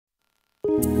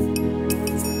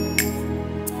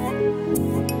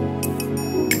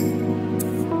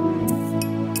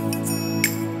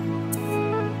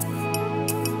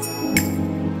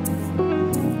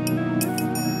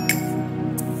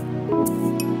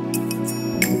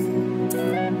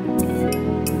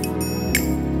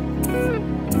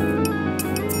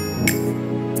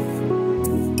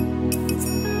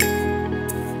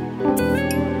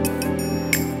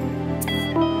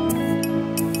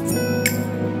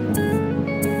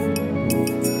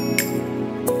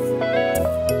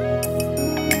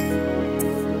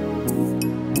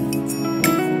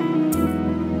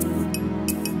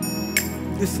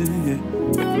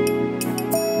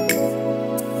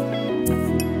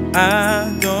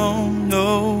I don't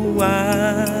know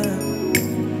why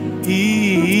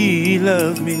he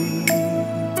loves me.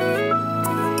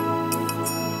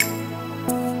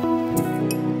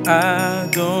 I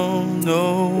don't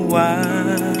know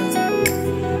why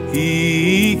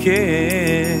he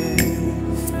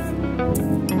cares.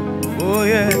 Oh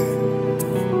yeah.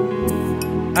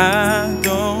 I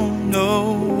don't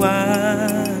know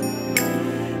why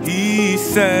he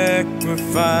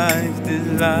sacrificed his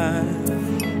life.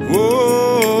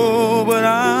 Oh, but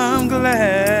I'm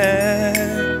glad.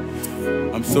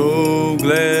 I'm so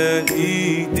glad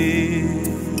he did.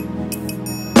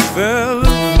 Fellas,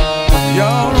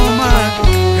 y'all don't mind,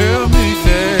 help me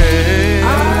say,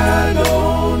 I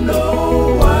don't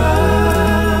know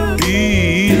why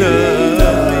he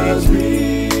loves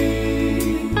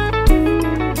me.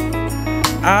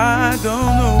 I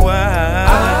don't know why.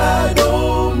 I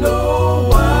don't know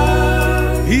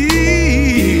why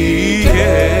he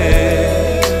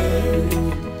cares.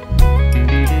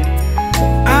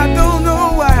 I don't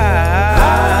know why.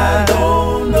 I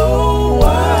don't know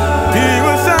why He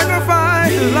would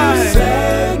sacrifice his life.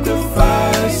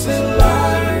 sacrifice his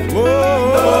life.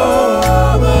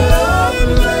 Oh, But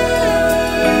I'm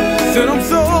glad. said I'm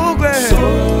so glad. So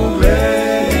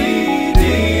glad he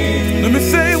did. Let me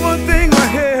say one thing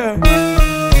right here.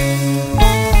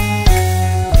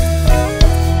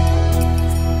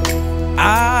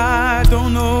 I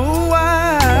don't know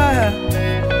why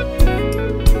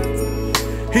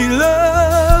he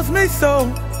loves me so.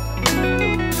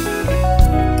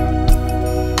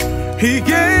 He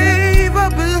gave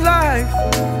up his life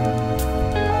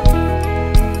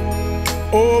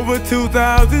over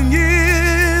 2,000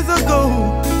 years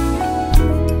ago.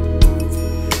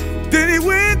 Then he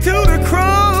went to the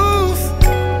cross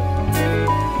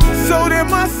so that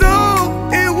my soul,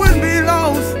 it wouldn't be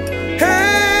lost.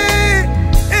 Hey,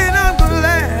 and I'm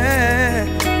glad.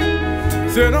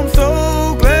 Said I'm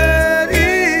so glad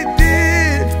he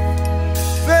did.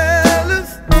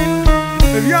 Fellas,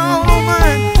 if y'all don't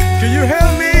mind, can you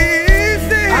help me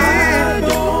sing? I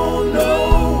don't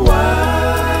know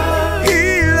why He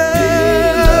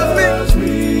loves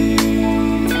me.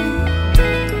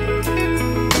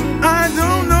 I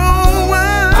don't know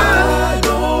why I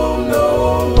don't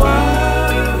know why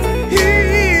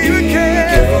he would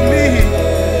care for me.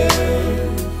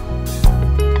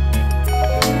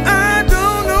 I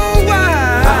don't know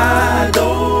why, I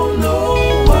don't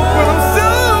know why but I'm so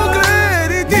glad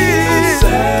he did.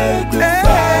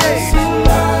 sacrifice his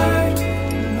life.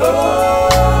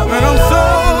 Oh, And I'm so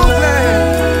glad.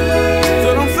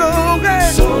 Said I'm so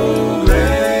glad. so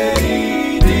glad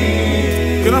he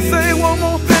did. Can I say one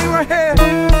more thing right here?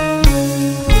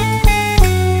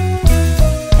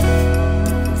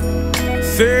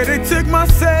 Said they took my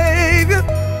Savior,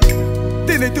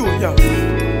 didn't they do it, y'all?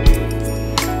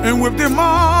 And whipped him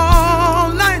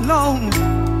all night long.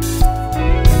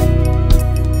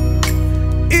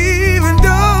 Even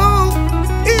though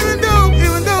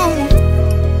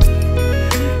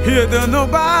he had done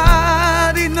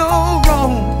nobody no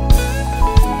wrong.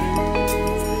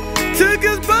 Took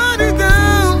his body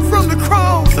down from the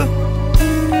cross,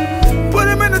 put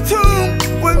him in a tomb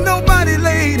where nobody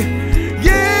laid.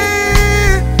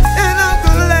 Yeah, and I'm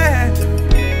glad.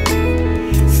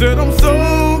 Said I'm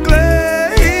so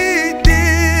glad he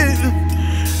did.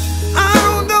 I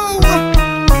don't know,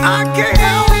 I can't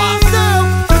help myself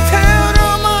to tell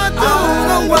them I don't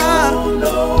know why. I don't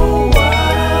know why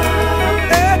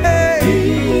Hey, he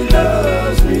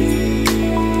loves me.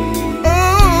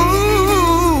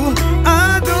 oh, I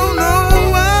don't know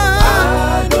why I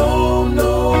don't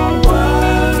know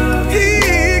why he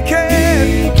cares.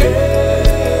 he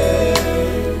cares.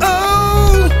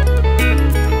 Oh,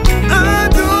 I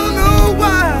don't know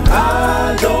why. I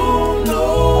don't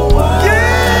know why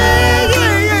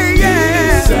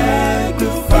Yeah.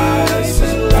 sacrifice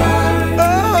his life. Oh,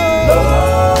 Oh,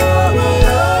 but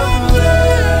I'm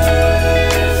glad.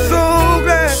 so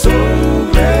glad. So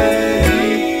glad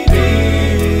he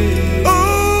did. Oh,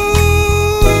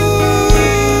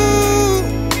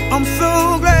 I'm so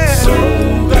glad. So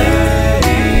glad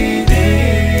he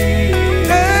did.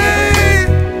 Hey,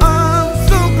 I'm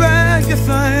so glad. Yes,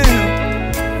 I am.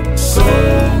 So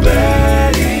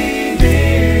glad he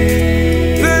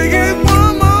did. Sing it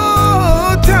one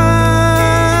more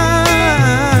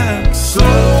time. So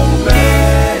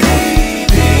glad he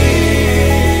did.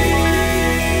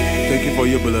 Thank you for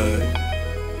your blood.